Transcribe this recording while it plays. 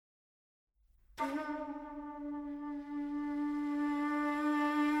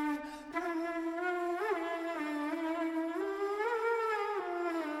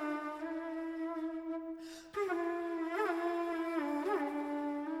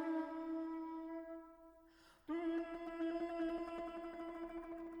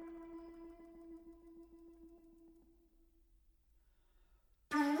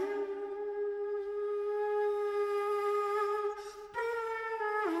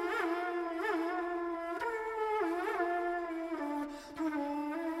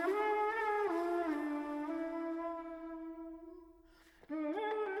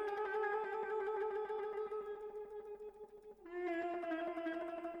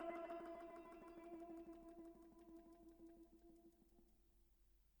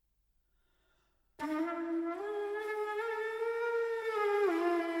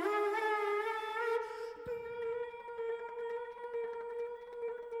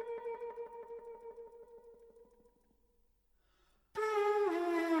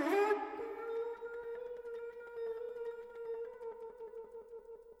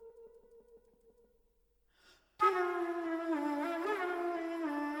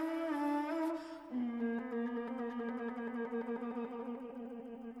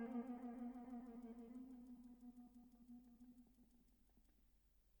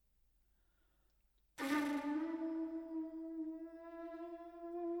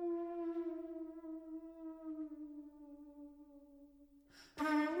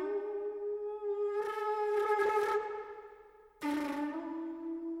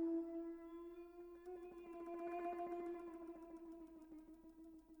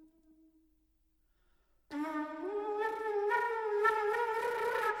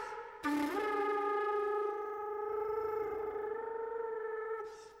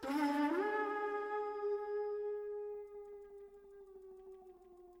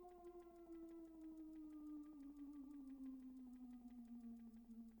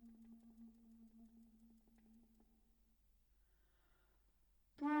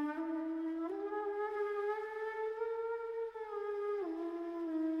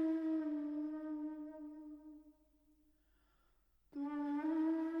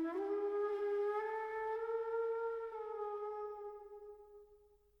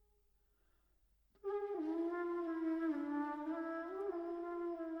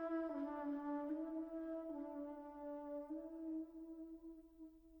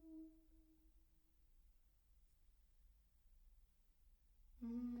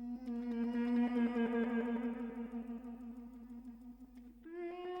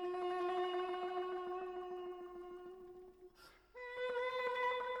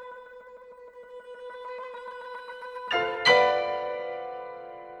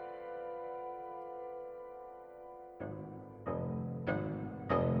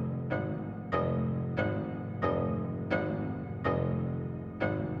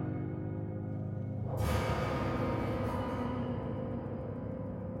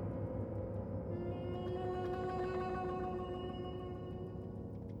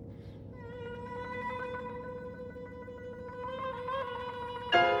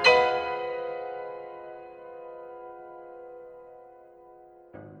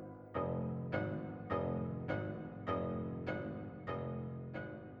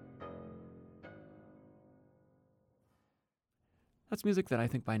That's music that I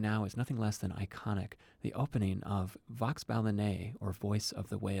think by now is nothing less than iconic. The opening of Vox Balaenae, or Voice of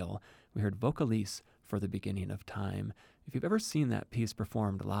the Whale. We heard Vocalise for The Beginning of Time. If you've ever seen that piece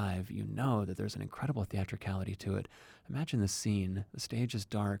performed live, you know that there's an incredible theatricality to it. Imagine the scene. The stage is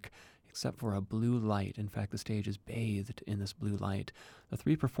dark, except for a blue light. In fact, the stage is bathed in this blue light. The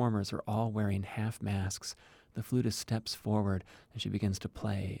three performers are all wearing half masks. The flutist steps forward, and she begins to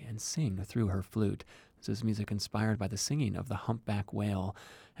play and sing through her flute. This is music inspired by the singing of the humpback whale.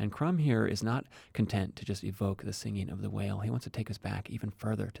 And Crumb here is not content to just evoke the singing of the whale. He wants to take us back even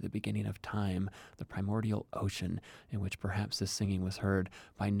further to the beginning of time, the primordial ocean, in which perhaps this singing was heard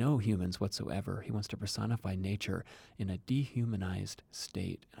by no humans whatsoever. He wants to personify nature in a dehumanized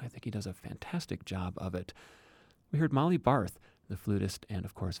state. And I think he does a fantastic job of it. We heard Molly Barth, the flutist and,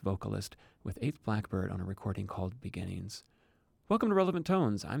 of course, vocalist, with Eighth Blackbird on a recording called Beginnings. Welcome to Relevant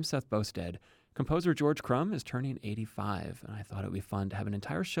Tones. I'm Seth Boustead. Composer George Crumb is turning 85, and I thought it would be fun to have an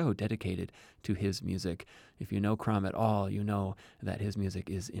entire show dedicated to his music. If you know Crumb at all, you know that his music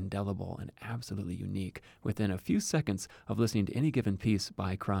is indelible and absolutely unique. Within a few seconds of listening to any given piece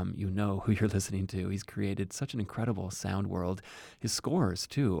by Crumb, you know who you're listening to. He's created such an incredible sound world. His scores,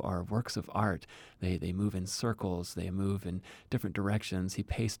 too, are works of art. They move in circles. They move in different directions. He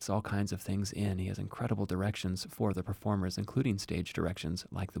pastes all kinds of things in. He has incredible directions for the performers, including stage directions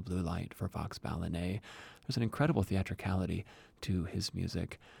like the blue light for Vox Balanais. There's an incredible theatricality to his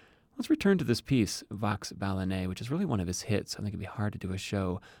music. Let's return to this piece, Vox Balanais, which is really one of his hits. I think it'd be hard to do a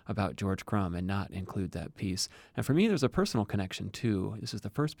show about George Crumb and not include that piece. And for me, there's a personal connection, too. This is the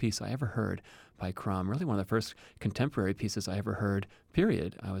first piece I ever heard by Crumb, really one of the first contemporary pieces I ever heard,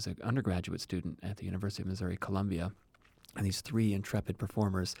 period. I was an undergraduate student at the University of Missouri-Columbia. And these three intrepid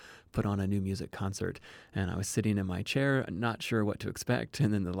performers put on a new music concert. And I was sitting in my chair, not sure what to expect.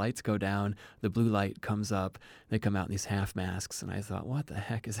 And then the lights go down, the blue light comes up, they come out in these half masks. And I thought, what the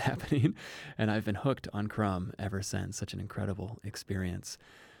heck is happening? And I've been hooked on Crumb ever since. Such an incredible experience.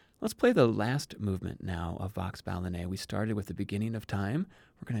 Let's play the last movement now of Vox Balanais. We started with the beginning of time.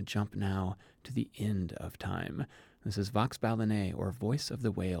 We're going to jump now to the end of time. This is Vox Balanais, or Voice of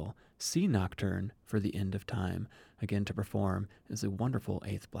the Whale, C Nocturne for the End of Time. Again, to perform is the wonderful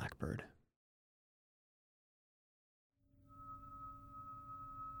Eighth Blackbird.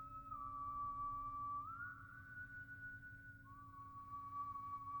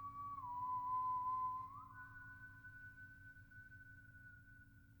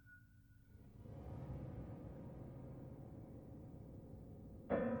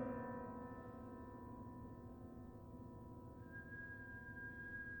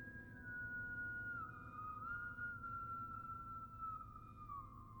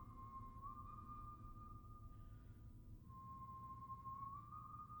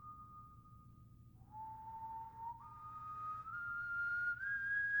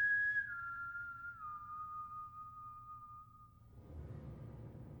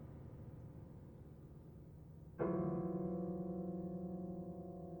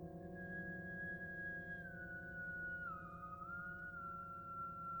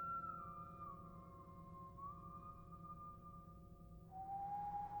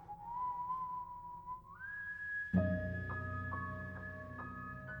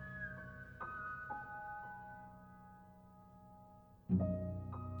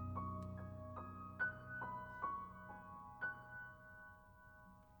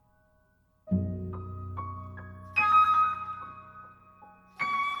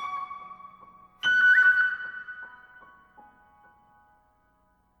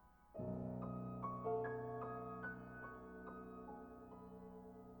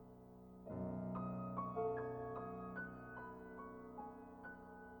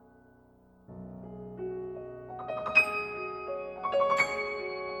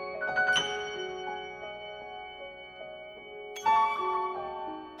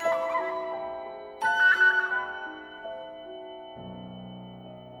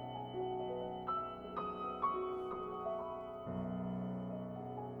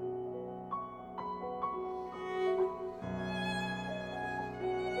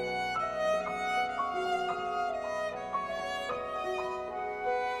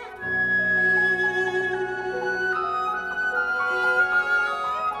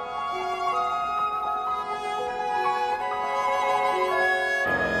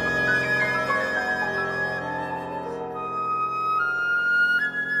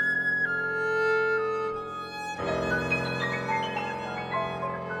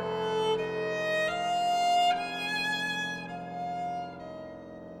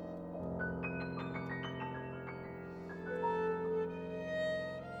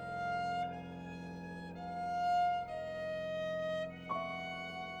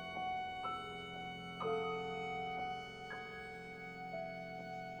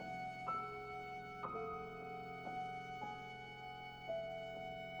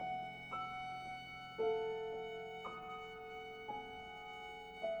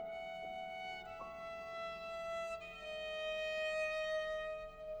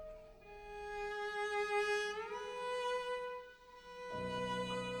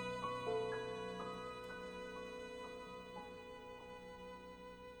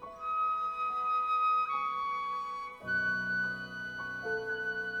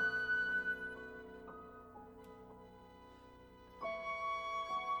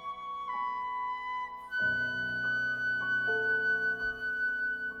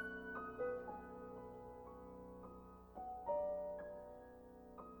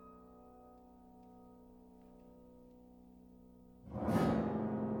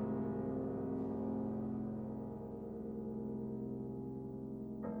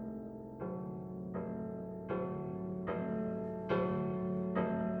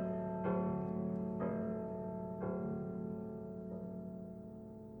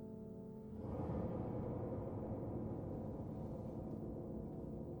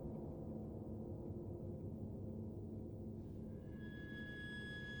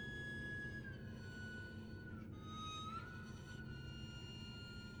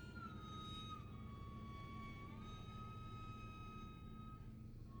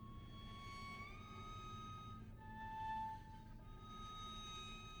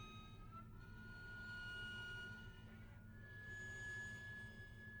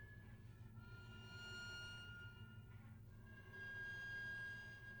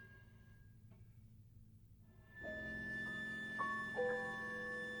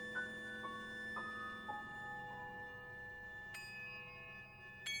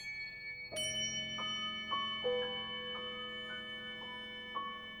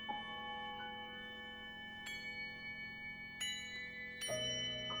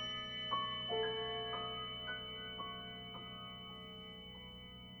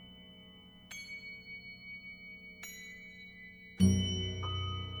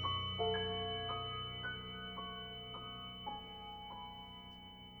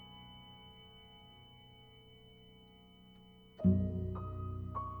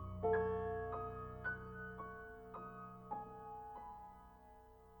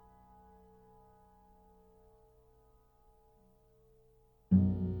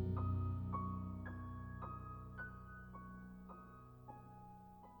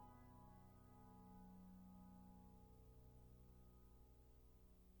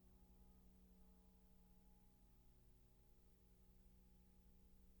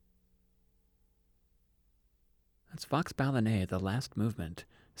 That's Vox Balinese, the last movement,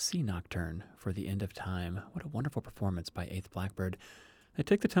 Sea Nocturne for the End of Time. What a wonderful performance by Eighth Blackbird. They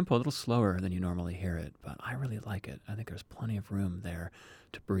take the tempo a little slower than you normally hear it, but I really like it. I think there's plenty of room there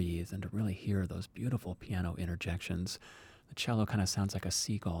to breathe and to really hear those beautiful piano interjections. The cello kind of sounds like a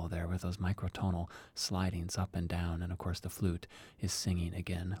seagull there with those microtonal slidings up and down. And of course, the flute is singing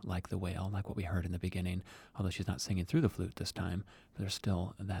again like the whale, like what we heard in the beginning, although she's not singing through the flute this time. But there's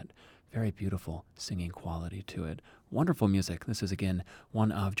still that very beautiful singing quality to it. Wonderful music. This is, again, one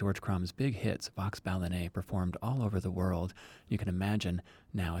of George Crumb's big hits, Vox Balinese, performed all over the world. You can imagine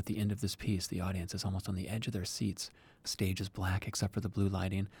now at the end of this piece, the audience is almost on the edge of their seats. The stage is black except for the blue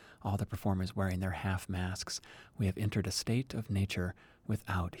lighting, all the performers wearing their half masks. We have entered a state of nature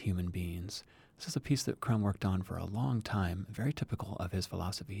without human beings. This is a piece that Crumb worked on for a long time, very typical of his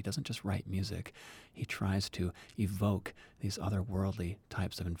philosophy. He doesn't just write music. He tries to evoke these otherworldly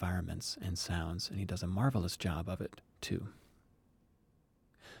types of environments and sounds, and he does a marvelous job of it, too.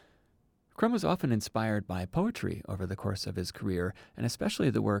 Crumb was often inspired by poetry over the course of his career, and especially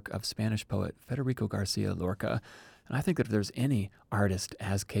the work of Spanish poet Federico Garcia Lorca. And I think that if there's any artist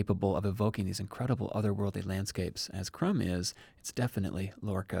as capable of evoking these incredible otherworldly landscapes as Crumb is, it's definitely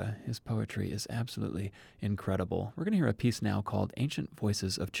Lorca. His poetry is absolutely incredible. We're going to hear a piece now called Ancient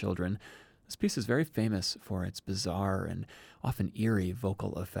Voices of Children. This piece is very famous for its bizarre and often eerie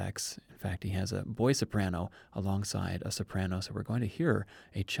vocal effects. In fact, he has a boy soprano alongside a soprano, so we're going to hear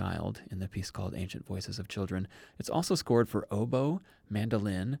a child in the piece called Ancient Voices of Children. It's also scored for oboe,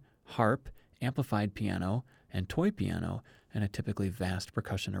 mandolin, harp, amplified piano, and toy piano, and a typically vast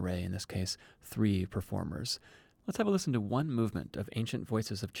percussion array, in this case, 3 performers. Let's have a listen to one movement of Ancient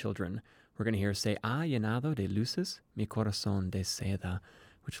Voices of Children. We're going to hear Se ha llenado de luces mi corazón de seda,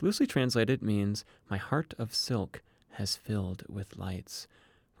 which loosely translated means my heart of silk has filled with lights.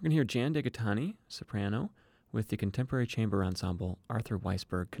 We're going to hear Jan Degatani, soprano, with the contemporary chamber ensemble Arthur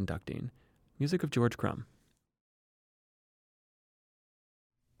Weisberg conducting. Music of George Crumb.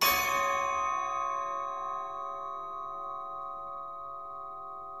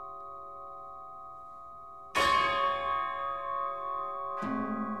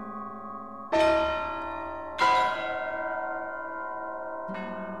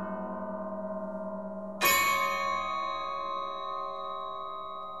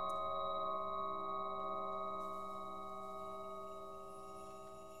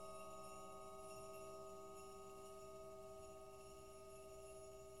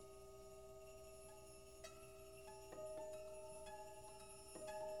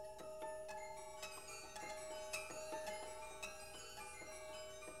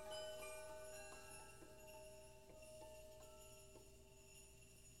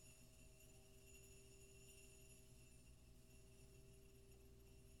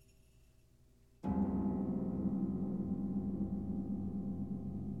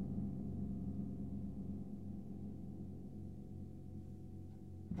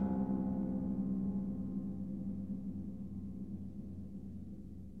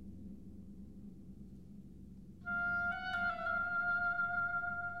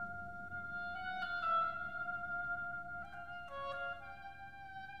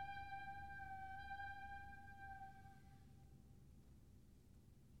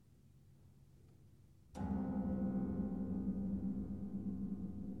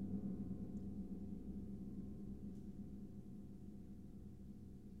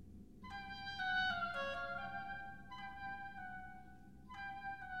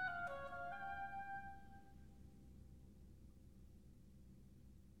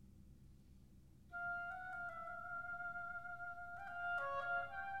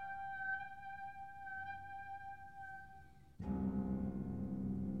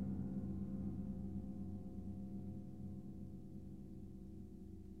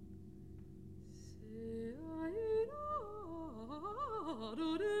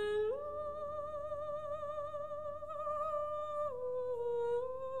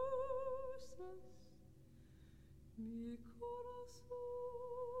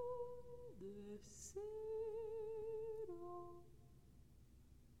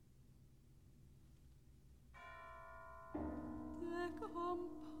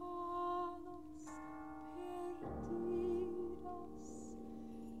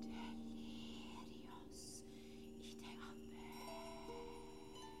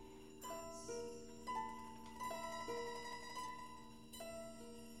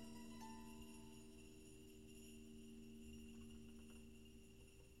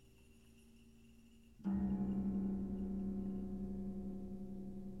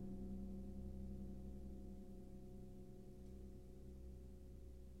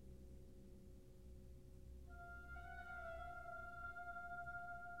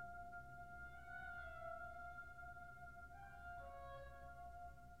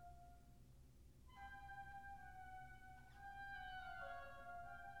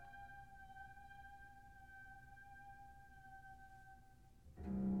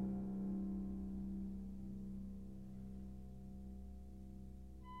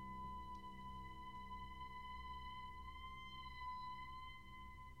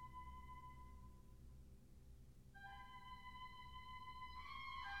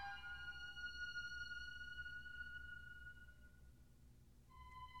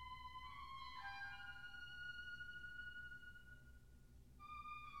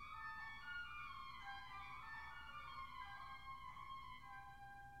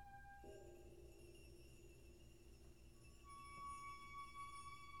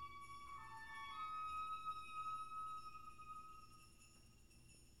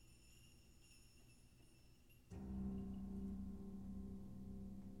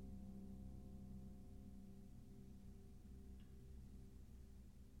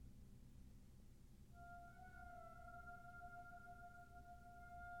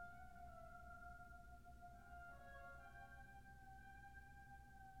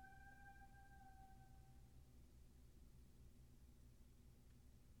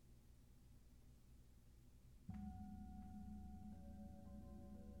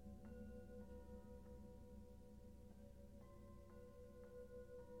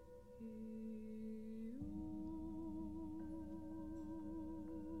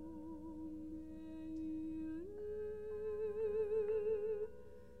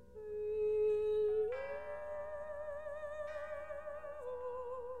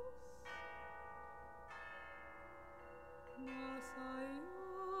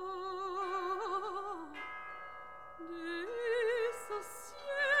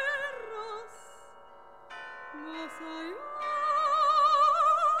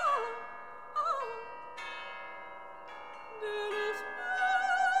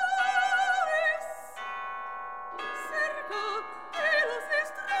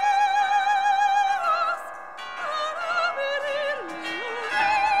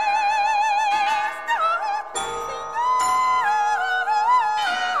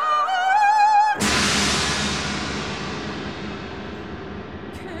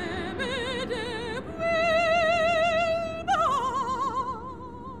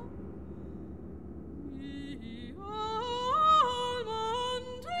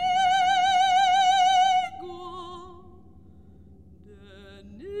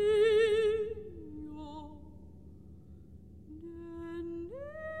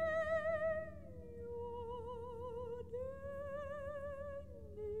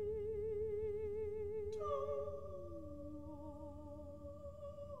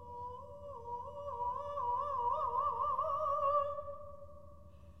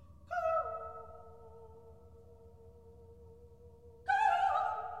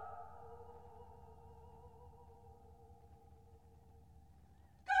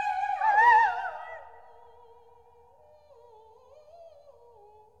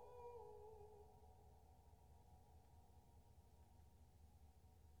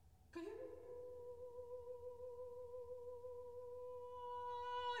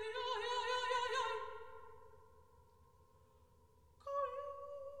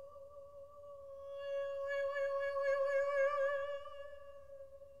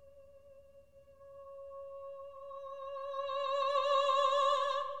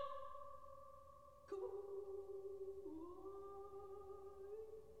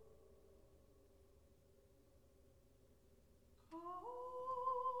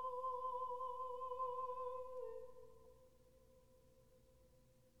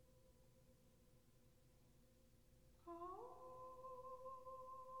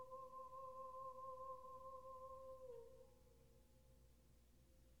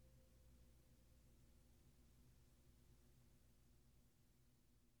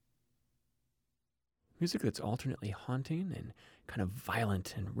 Music that's alternately haunting and kind of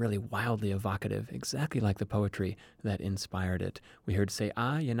violent and really wildly evocative, exactly like the poetry that inspired it. We heard Se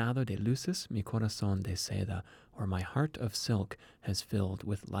ha llenado de luces mi corazón de seda, or My Heart of Silk has filled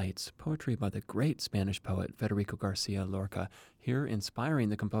with lights, poetry by the great Spanish poet Federico Garcia Lorca, here inspiring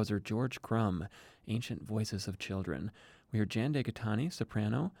the composer George Crumb, Ancient Voices of Children. We heard Jan de Gattani,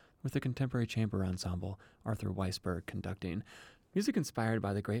 soprano, with the contemporary chamber ensemble, Arthur Weisberg conducting. Music inspired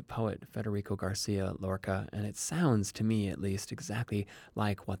by the great poet Federico Garcia Lorca, and it sounds, to me at least, exactly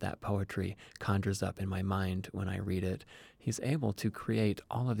like what that poetry conjures up in my mind when I read it. He's able to create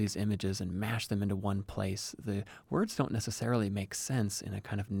all of these images and mash them into one place. The words don't necessarily make sense in a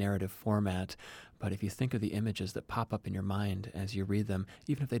kind of narrative format, but if you think of the images that pop up in your mind as you read them,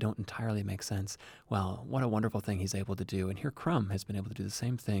 even if they don't entirely make sense, well, what a wonderful thing he's able to do. And here Crumb has been able to do the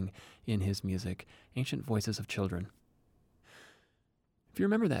same thing in his music, Ancient Voices of Children. If you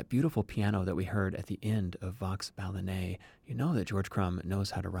remember that beautiful piano that we heard at the end of Vox Balaenae, you know that George Crumb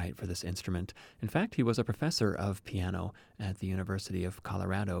knows how to write for this instrument. In fact, he was a professor of piano at the University of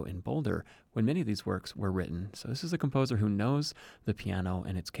Colorado in Boulder when many of these works were written. So this is a composer who knows the piano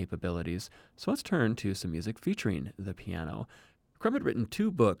and its capabilities. So let's turn to some music featuring the piano. Crumb had written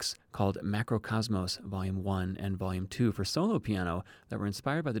 2 books called Macrocosmos Volume 1 and Volume 2 for solo piano that were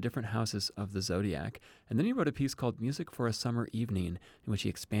inspired by the different houses of the zodiac. And then he wrote a piece called Music for a Summer Evening, in which he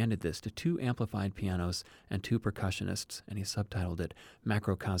expanded this to 2 amplified pianos and 2 percussionists, and he subtitled it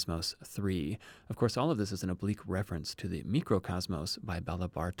Macrocosmos 3. Of course, all of this is an oblique reference to the Microcosmos by Bela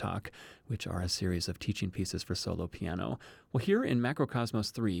Bartok, which are a series of teaching pieces for solo piano. Well, here in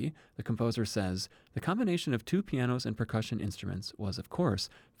Macrocosmos 3, the composer says, the combination of 2 pianos and percussion instruments was, of course,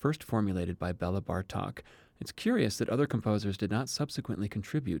 first formulated by Bela Bartok. It's curious that other composers did not subsequently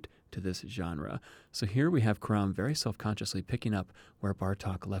contribute to this genre. So here we have Crumb very self-consciously picking up where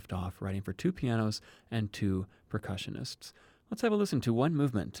Bartok left off, writing for 2 pianos and 2 percussionists. Let's have a listen to one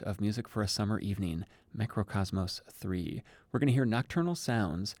movement of Music for a Summer Evening, Macrocosmos 3. We're going to hear Nocturnal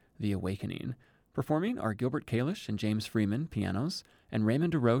Sounds, The Awakening. Performing are Gilbert Kalish and James Freeman, pianos, and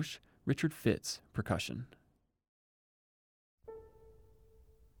Raymond DeRoche, Richard Fitz, percussion.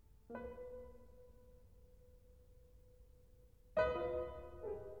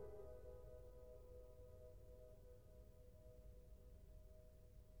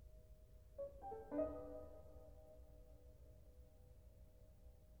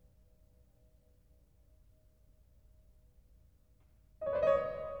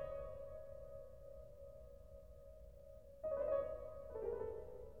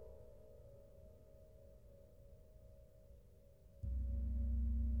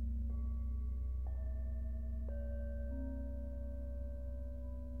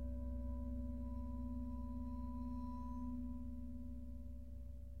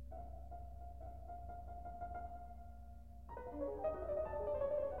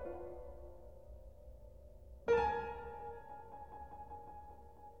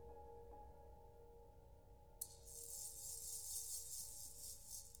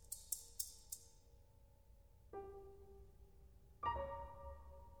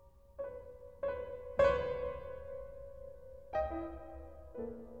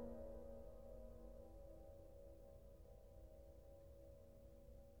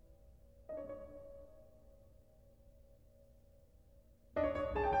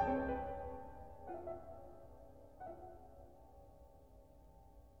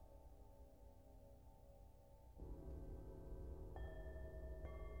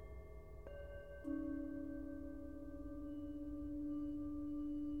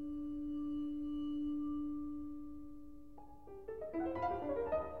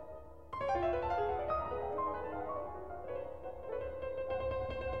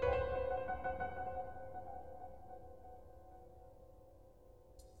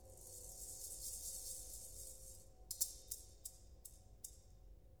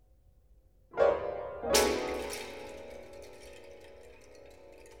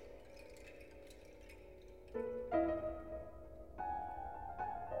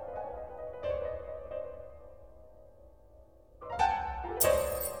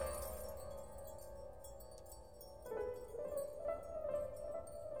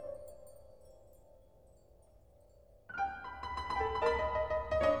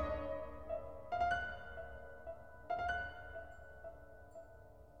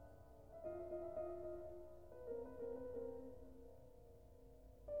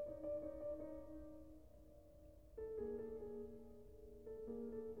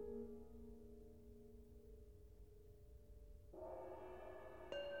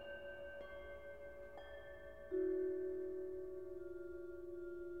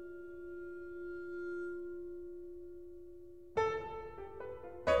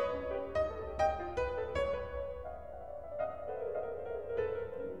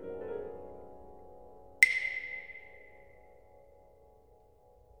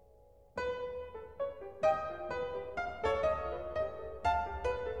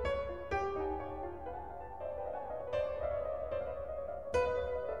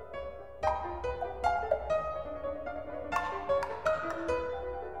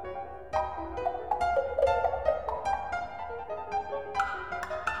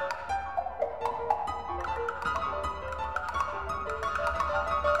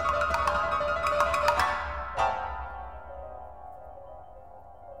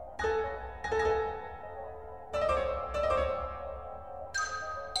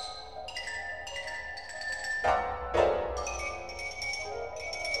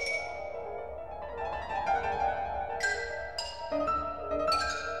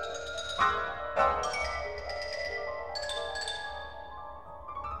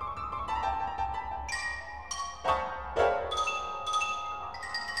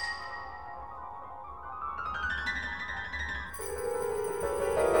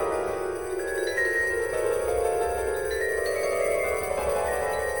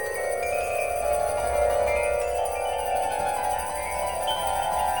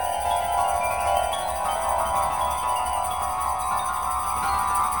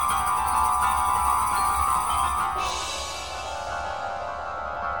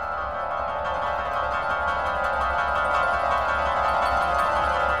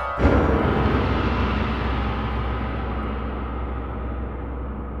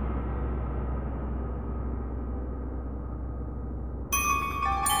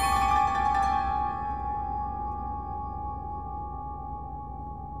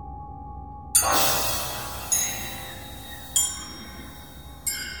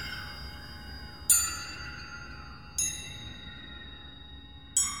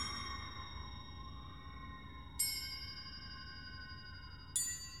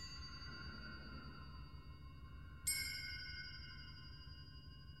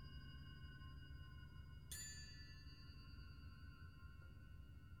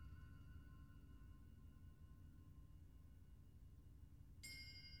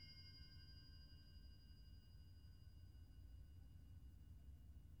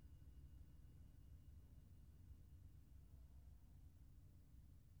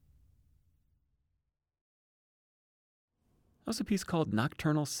 was a piece called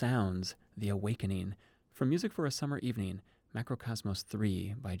Nocturnal Sounds, The Awakening, from Music for a Summer Evening, Macrocosmos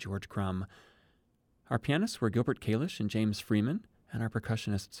 3 by George Crumb. Our pianists were Gilbert Kalish and James Freeman, and our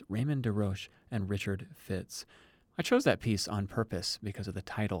percussionists Raymond DeRoche and Richard Fitz. I chose that piece on purpose because of the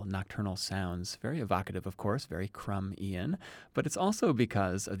title, Nocturnal Sounds. Very evocative, of course, very Crumb-ian, but it's also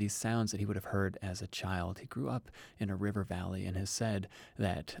because of these sounds that he would have heard as a child. He grew up in a river valley and has said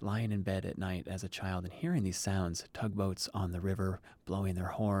that lying in bed at night as a child and hearing these sounds, tugboats on the river blowing their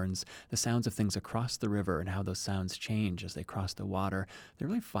horns, the sounds of things across the river and how those sounds change as they cross the water, they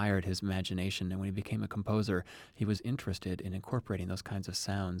really fired his imagination. And when he became a composer, he was interested in incorporating those kinds of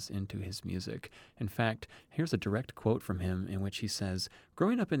sounds into his music. In fact, here's a direct quote from him in which he says,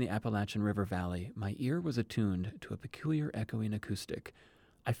 "Growing up in the Appalachian River Valley, my ear was attuned to a peculiar echoing acoustic.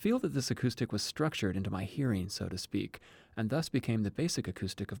 I feel that this acoustic was structured into my hearing, so to speak, and thus became the basic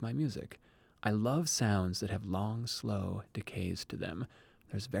acoustic of my music. I love sounds that have long, slow decays to them.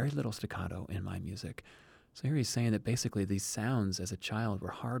 There's very little staccato in my music." So here he's saying that basically these sounds as a child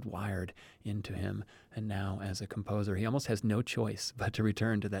were hardwired into him, and now as a composer, he almost has no choice but to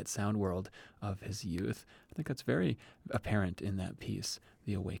return to that sound world of his youth. I think that's very apparent in that piece,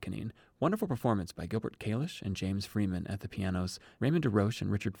 The Awakening. Wonderful performance by Gilbert Kalish and James Freeman at the pianos, Raymond DeRoche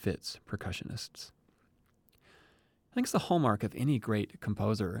and Richard Fitz, percussionists. I think it's the hallmark of any great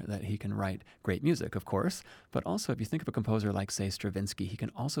composer that he can write great music, of course, but also if you think of a composer like, say, Stravinsky, he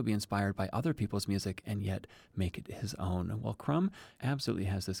can also be inspired by other people's music and yet make it his own. Well, Crumb absolutely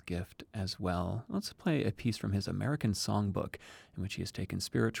has this gift as well. Let's play a piece from his American Songbook, in which he has taken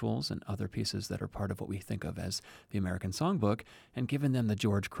spirituals and other pieces that are part of what we think of as the American Songbook and given them the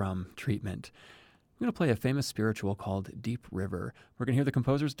George Crumb treatment. I'm going to play a famous spiritual called Deep River. We're going to hear the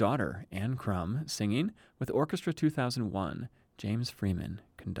composer's daughter, Anne Crumb, singing with Orchestra 2001, James Freeman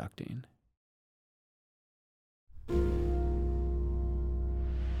conducting.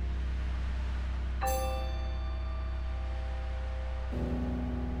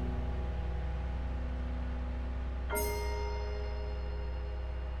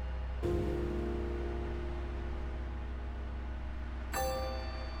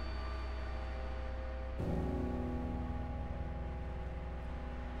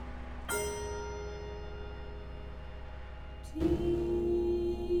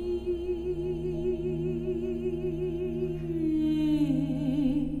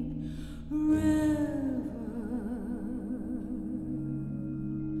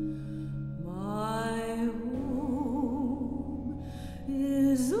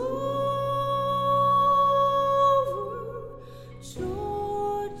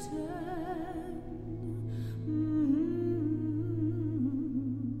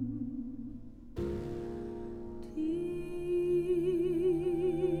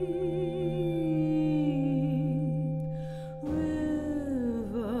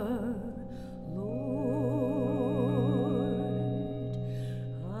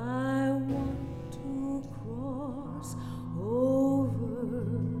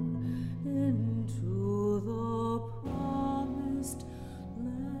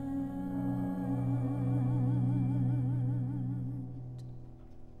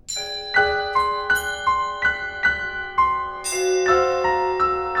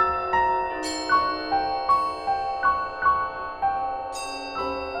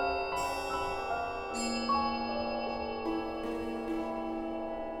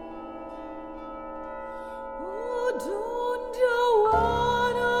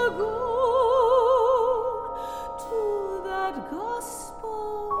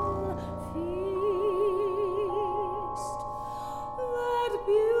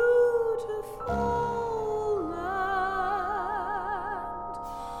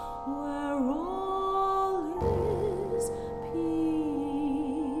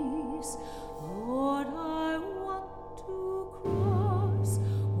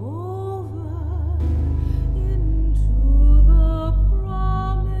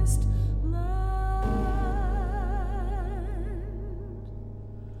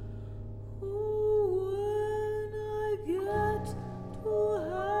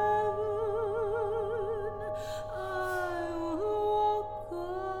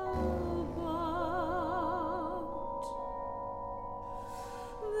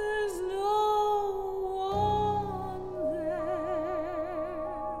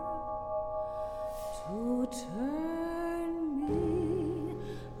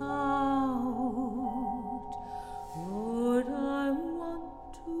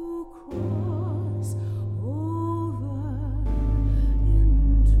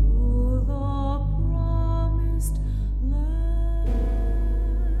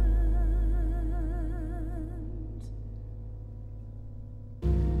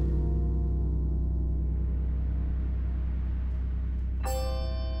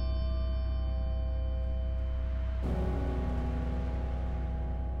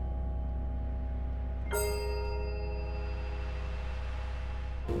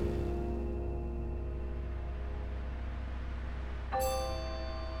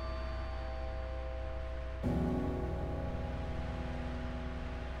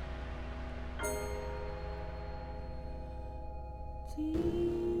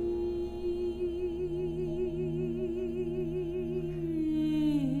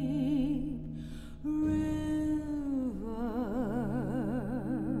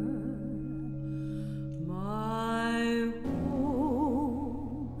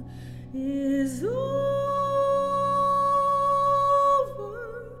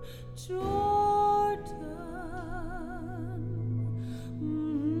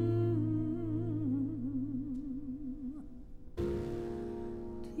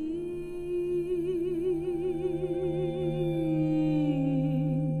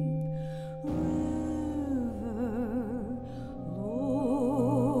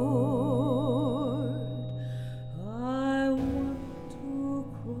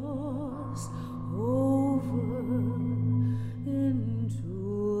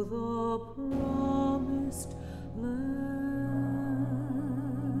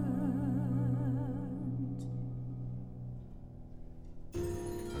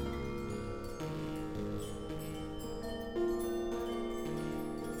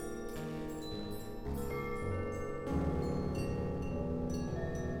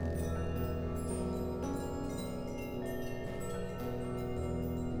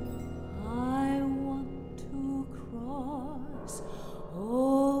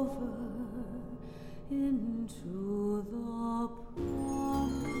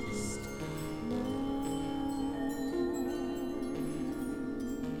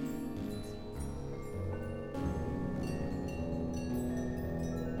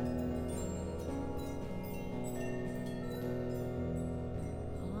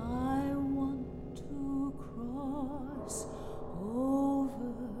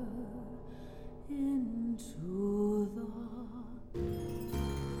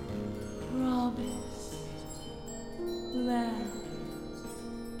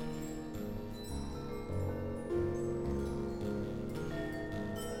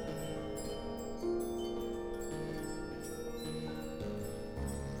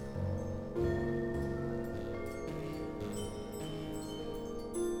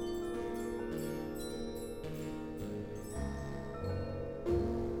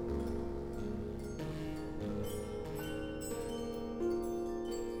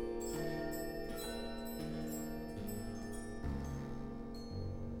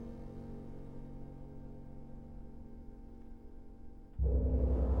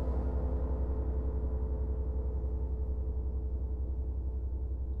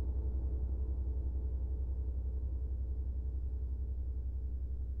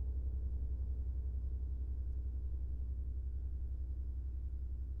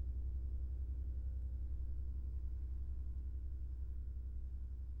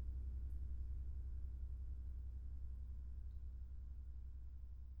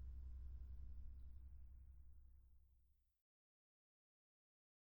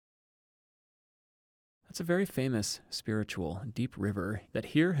 That's a very famous spiritual, deep river that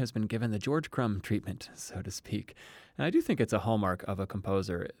here has been given the George Crumb treatment, so to speak. And I do think it's a hallmark of a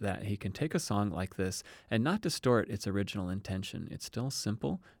composer that he can take a song like this and not distort its original intention. It's still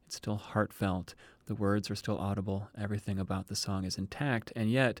simple, it's still heartfelt, the words are still audible, everything about the song is intact,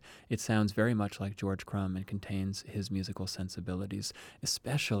 and yet it sounds very much like George Crumb and contains his musical sensibilities,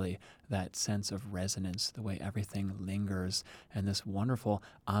 especially that sense of resonance, the way everything lingers, and this wonderful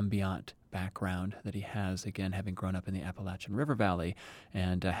ambient background that he has, again, having grown up in the Appalachian River Valley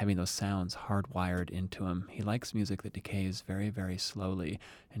and having those sounds hardwired into him. He likes music that decays very, very slowly,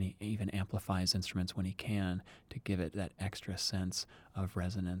 and he even amplifies instruments when he can to give it that extra sense of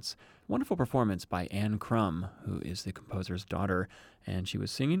resonance. Wonderful performance by Anne Crumb, who is the composer's daughter, and she was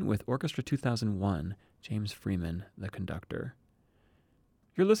singing with Orchestra 2001, James Freeman, the conductor.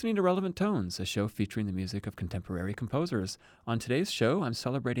 You're listening to Relevant Tones, a show featuring the music of contemporary composers. On today's show, I'm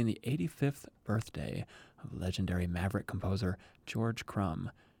celebrating the 85th birthday of legendary maverick composer George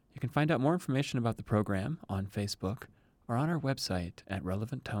Crumb. You can find out more information about the program on Facebook or on our website at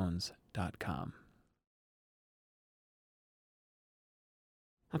relevanttones.com.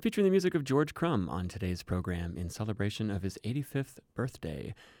 I'm featuring the music of George Crumb on today's program in celebration of his 85th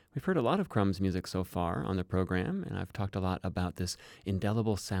birthday. We've heard a lot of Crumb's music so far on the program, and I've talked a lot about this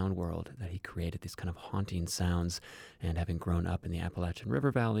indelible sound world that he created, these kind of haunting sounds, and having grown up in the Appalachian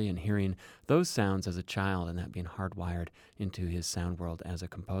River Valley and hearing those sounds as a child and that being hardwired into his sound world as a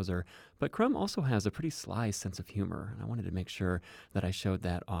composer. But Crumb also has a pretty sly sense of humor, and I wanted to make sure that I showed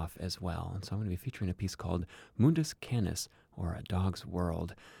that off as well. And so I'm going to be featuring a piece called Mundus Canis, or A Dog's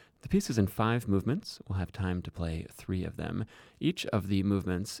World. The piece is in 5 movements. We'll have time to play 3 of them. Each of the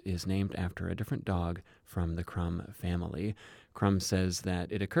movements is named after a different dog from the Crumb family. Crumb says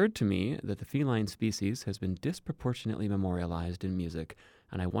that it occurred to me that the feline species has been disproportionately memorialized in music,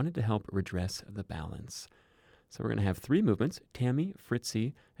 and I wanted to help redress the balance. So we're going to have 3 movements, Tammy,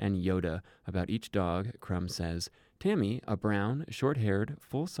 Fritzy, and Yoda. About each dog, Crumb says, Tammy, a brown, short-haired,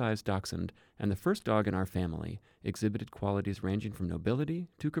 full-sized dachshund, and the first dog in our family, exhibited qualities ranging from nobility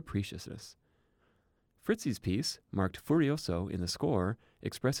to capriciousness. Fritzy's piece, marked Furioso in the score,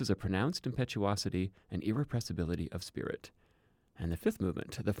 expresses a pronounced impetuosity and irrepressibility of spirit. And the 5th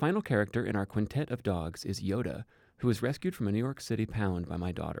movement, the final character in our quintet of dogs, is Yoda, who was rescued from a New York City pound by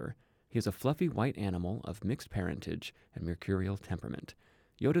my daughter. He is a fluffy white animal of mixed parentage and mercurial temperament.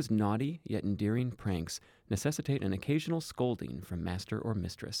 Yoda's naughty yet endearing pranks necessitate an occasional scolding from master or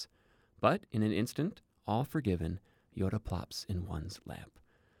mistress. But in an instant, all forgiven, Yoda plops in one's lap.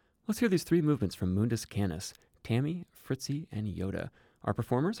 Let's hear these 3 movements from Mundus Canis, Tammy, Fritzy, and Yoda. Our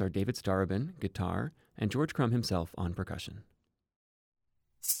performers are David Starobin, guitar, and George Crumb himself on percussion.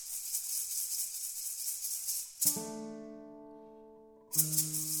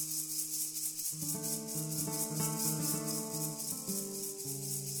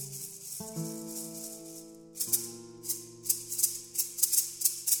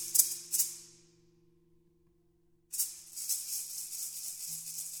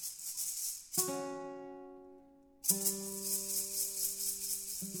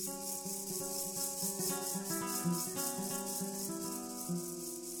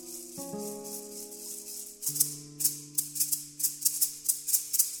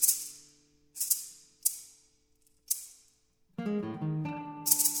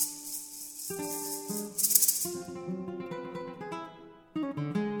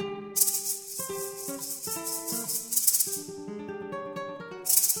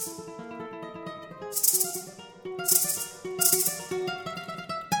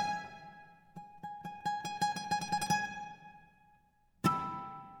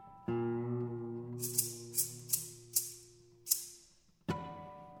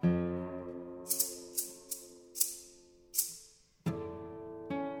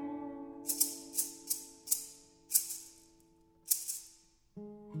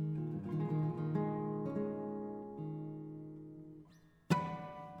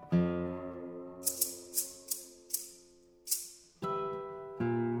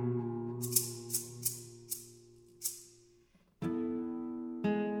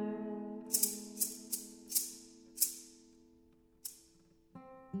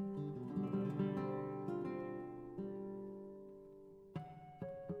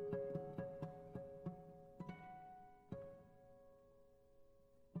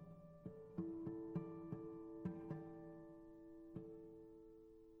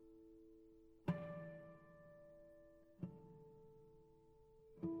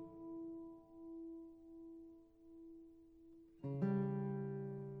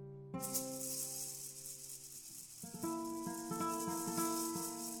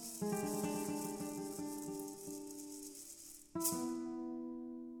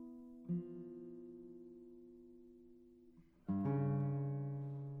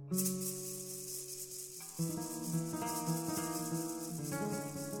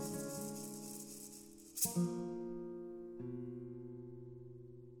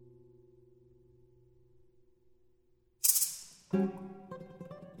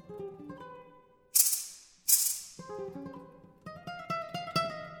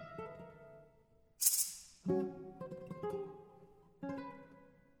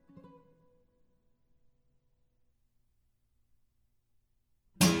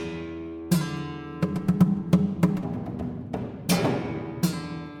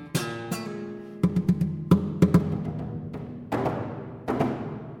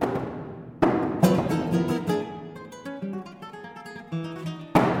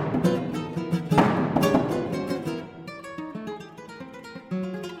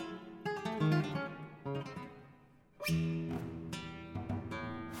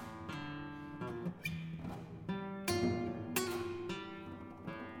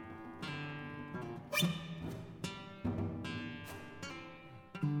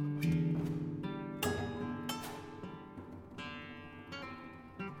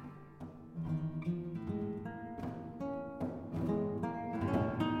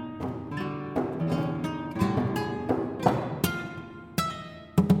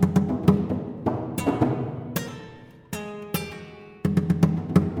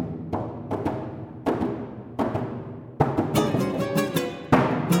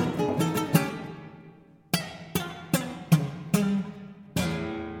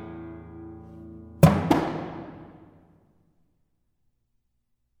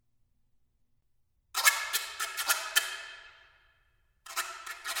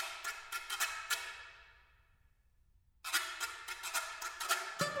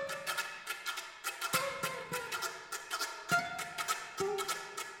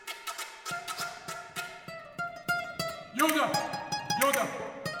 Yoda! Yoda!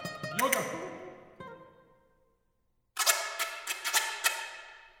 Yoda!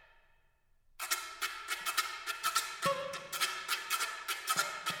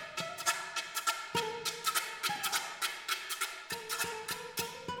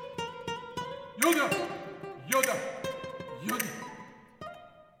 Yoda! Yoda! Yoda!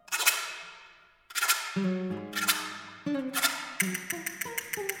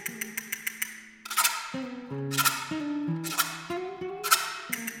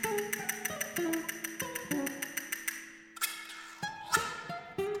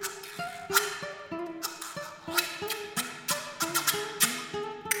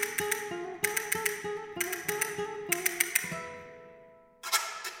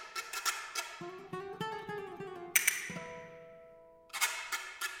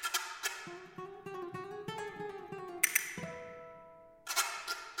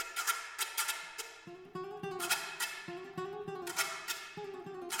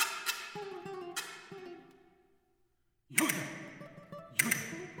 Yoda! Yoda!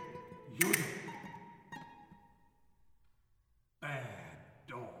 Yoda! Bad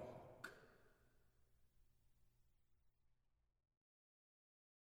dog.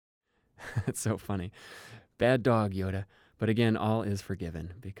 It's so funny. Bad dog, Yoda. But again, all is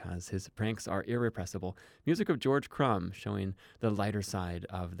forgiven because his pranks are irrepressible. Music of George Crumb showing the lighter side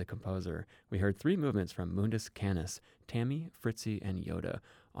of the composer. We heard 3 movements from Mundus Canis, Tammy, Fritzy, and Yoda.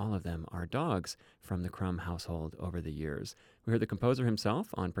 All of them are dogs from the Crumb household over the years. We heard the composer himself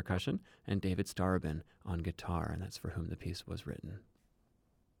on percussion and David Starobin on guitar, and that's for whom the piece was written.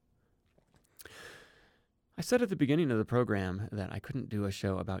 I said at the beginning of the program that I couldn't do a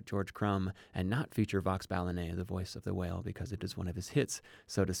show about George Crumb and not feature Vox Balané, the voice of the whale, because it is one of his hits,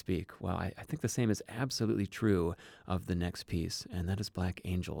 so to speak. Well, I think the same is absolutely true of the next piece, and that is Black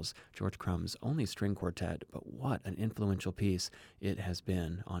Angels, George Crumb's only string quartet, but what an influential piece it has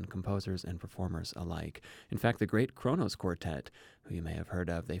been on composers and performers alike. In fact, the great Kronos Quartet, who you may have heard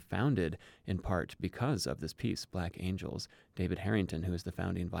of, they founded in part because of this piece, Black Angels. David Harrington, who is the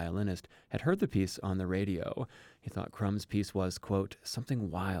founding violinist, had heard the piece on the radio. He thought Crumb's piece was, quote, something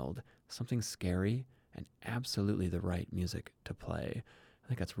wild, something scary, and absolutely the right music to play. I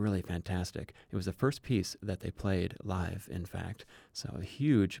think that's really fantastic. It was the first piece that they played live, in fact. So a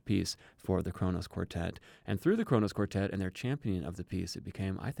huge piece for the Kronos Quartet. And through the Kronos Quartet and their championing of the piece, it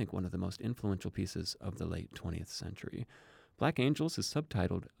became, I think, one of the most influential pieces of the late 20th century. Black Angels is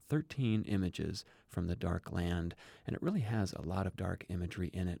subtitled 13 Images from the Dark Land, and it really has a lot of dark imagery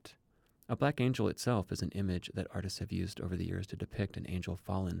in it. A black angel itself is an image that artists have used over the years to depict an angel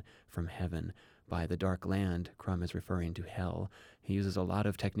fallen from heaven. By the dark land, Crumb is referring to hell. He uses a lot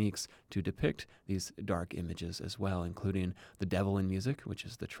of techniques to depict these dark images as well, including the devil in music, which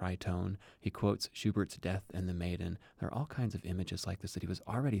is the tritone. He quotes Schubert's Death and the Maiden. There are all kinds of images like this that he was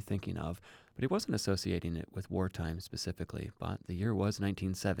already thinking of, but he wasn't associating it with wartime specifically. But the year was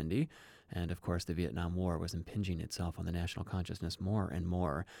 1970, and of course the Vietnam War was impinging itself on the national consciousness more and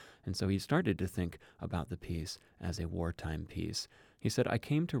more, and so he started to think about the piece as a wartime piece. He said, I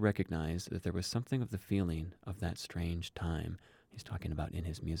came to recognize that there was something of the feeling of that strange time. He's talking about in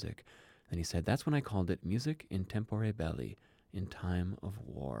his music. And he said, that's when I called it music in tempore belli, in time of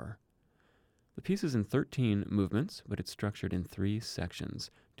war. The piece is in 13 movements, but it's structured in 3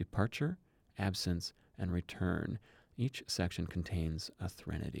 sections: departure, absence, and return. Each section contains a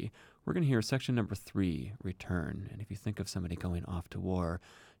threnody. We're going to hear section number 3, return. And if you think of somebody going off to war,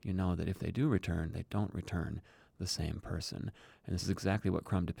 you know that if they do return, they don't return the same person. And this is exactly what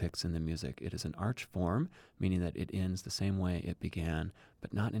Crumb depicts in the music. It is an arch form, meaning that it ends the same way it began,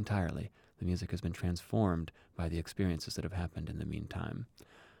 but not entirely. The music has been transformed by the experiences that have happened in the meantime.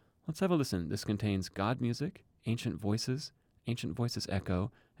 Let's have a listen. This contains God music, ancient voices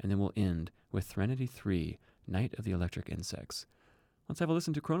echo, and then we'll end with Threnody 3, Night of the Electric Insects. Let's have a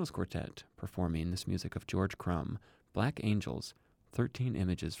listen to Kronos Quartet performing this music of George Crumb, Black Angels, 13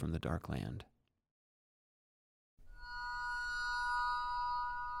 Images from the Dark Land.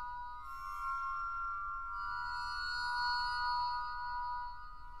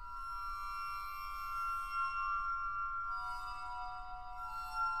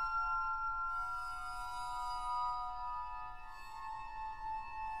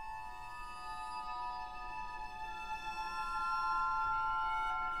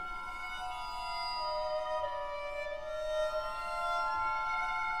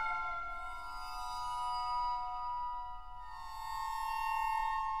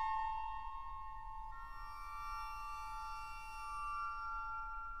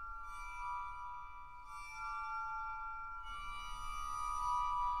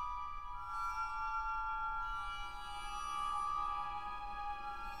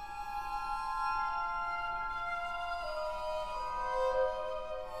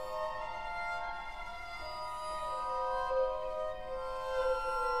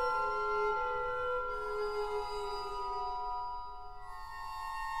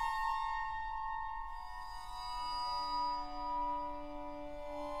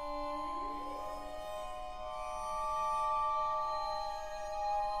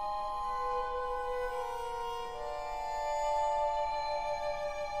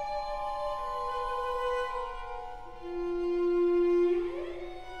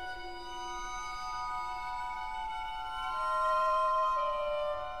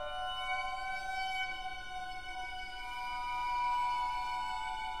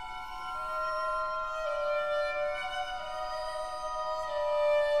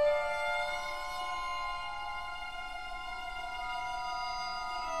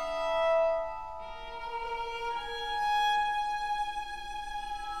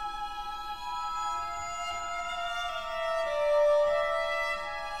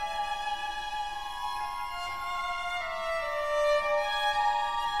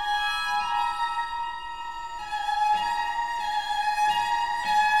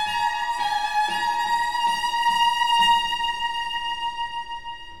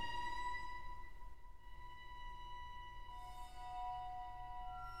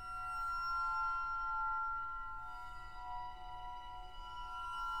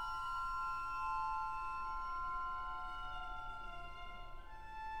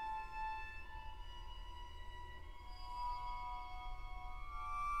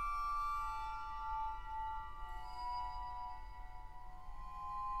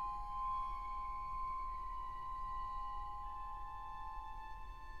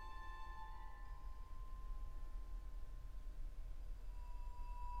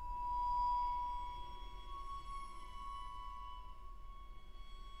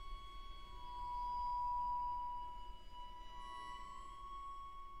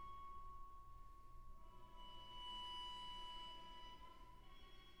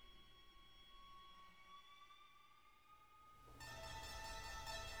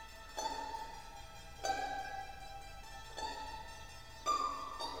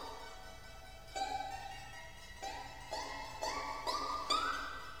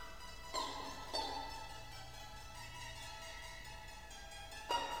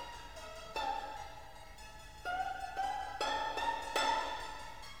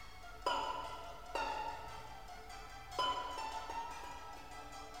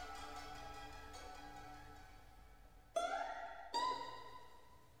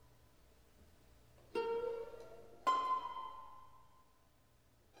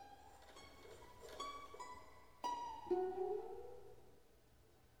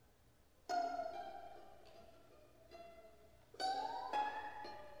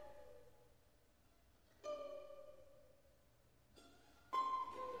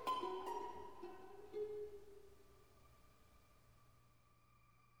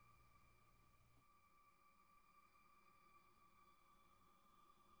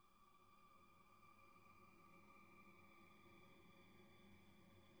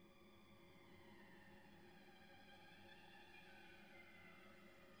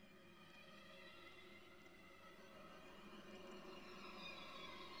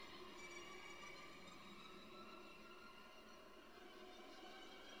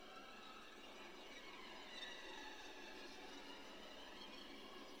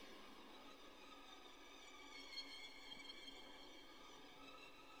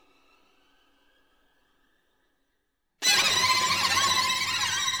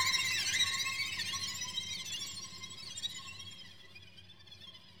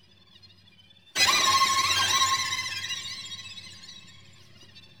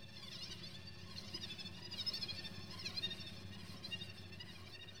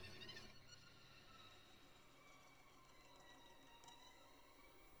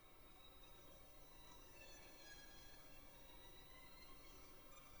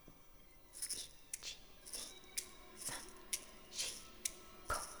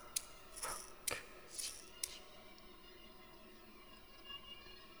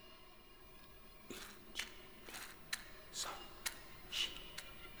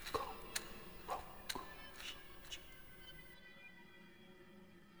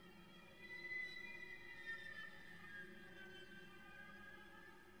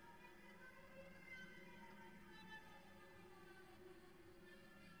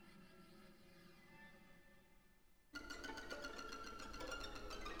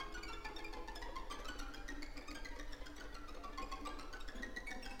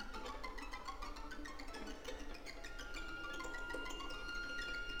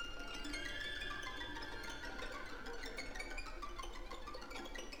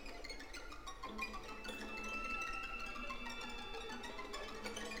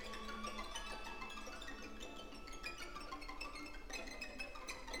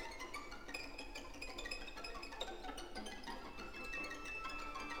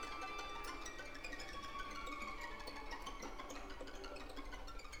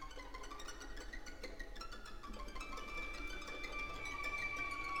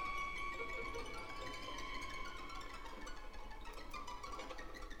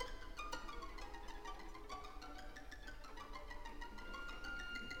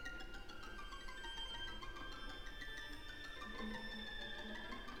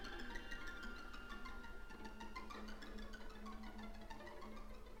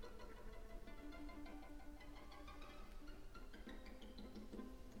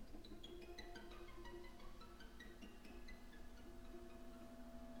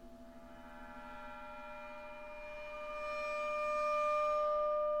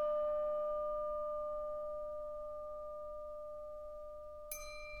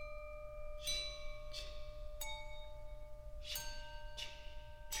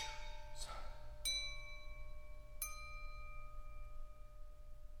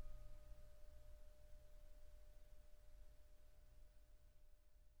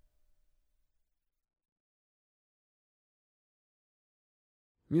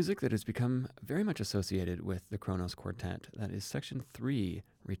 Music that has become very much associated with the Kronos Quartet. That is Section 3,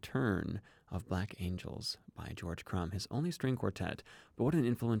 Return of Black Angels by George Crumb, his only string quartet. But what an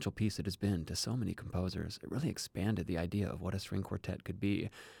influential piece it has been to so many composers. It really expanded the idea of what a string quartet could be.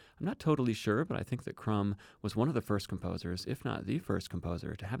 I'm not totally sure, but I think that Crumb was one of the first composers, if not the first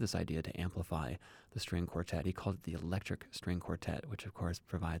composer, to have this idea to amplify the string quartet. He called it the electric string quartet, which of course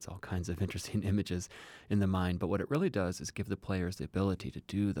provides all kinds of interesting images in the mind. But what it really does is give the players the ability to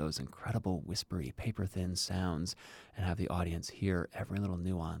do those incredible whispery, paper-thin sounds and have the audience hear every little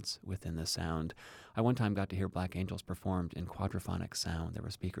nuance within the sound. I one time got to hear Black Angels performed in quadraphonic sound. There were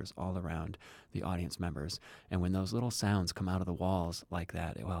speakers all around the audience members. And when those little sounds come out of the walls like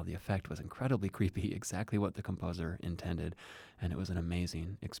that, well, the effect was incredibly creepy, exactly what the composer intended. And it was an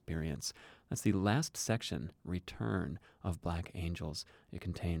amazing experience. That's the last section, Return of Black Angels. It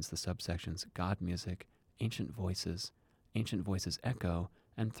contains the subsections God Music, Ancient Voices Echo,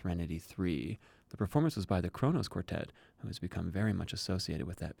 and Threnody 3. The performance was by the Kronos Quartet, who has become very much associated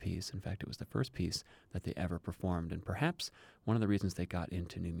with that piece. In fact, it was the first piece that they ever performed, and perhaps one of the reasons they got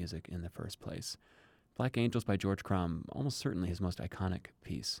into new music in the first place. Black Angels by George Crumb, almost certainly his most iconic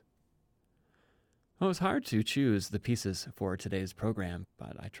piece. Well, it was hard to choose the pieces for today's program,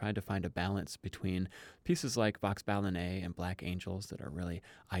 but I tried to find a balance between pieces like Vox Balaenae and Black Angels that are really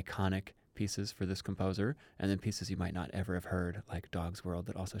iconic pieces for this composer, and then pieces you might not ever have heard, like Dog's World,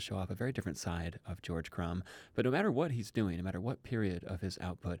 that also show off a very different side of George Crumb. But no matter what he's doing, no matter what period of his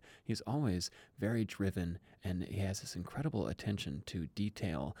output, he's always very driven, and he has this incredible attention to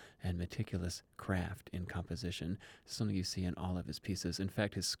detail and meticulous craft in composition. This is something you see in all of his pieces. In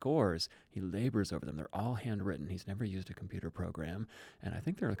fact, his scores, he labors over them. They're all handwritten. He's never used a computer program, and I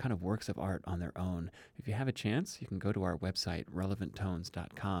think they're kind of works of art on their own. If you have a chance, you can go to our website,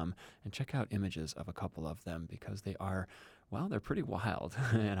 relevanttones.com, and check out images of a couple of them, because they are, well, they're pretty wild,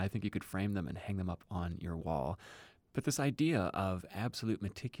 and I think you could frame them and hang them up on your wall. But this idea of absolute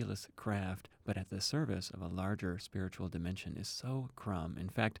meticulous craft, but at the service of a larger spiritual dimension, is so Crumb. In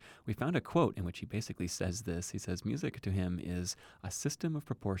fact, we found a quote in which he basically says this. He says, music to him is a system of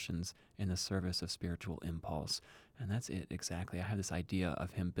proportions in the service of spiritual impulse. And that's it, exactly. I have this idea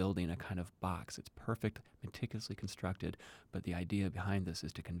of him building a kind of box. It's perfect, meticulously constructed, but the idea behind this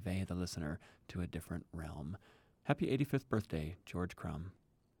is to convey the listener to a different realm. Happy 85th birthday, George Crumb.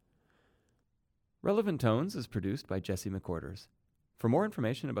 Relevant Tones is produced by Jesse McQuarters. For more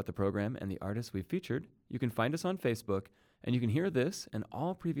information about the program and the artists we've featured, you can find us on Facebook, and you can hear this and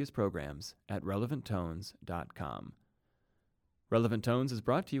all previous programs at relevanttones.com. Relevant Tones is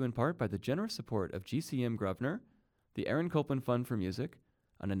brought to you in part by the generous support of GCM Grosvenor, the Aaron Copland Fund for Music,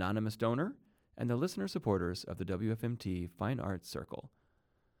 an anonymous donor, and the listener supporters of the WFMT Fine Arts Circle.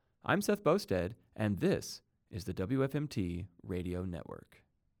 I'm Seth Bosted, and this is the WFMT Radio Network.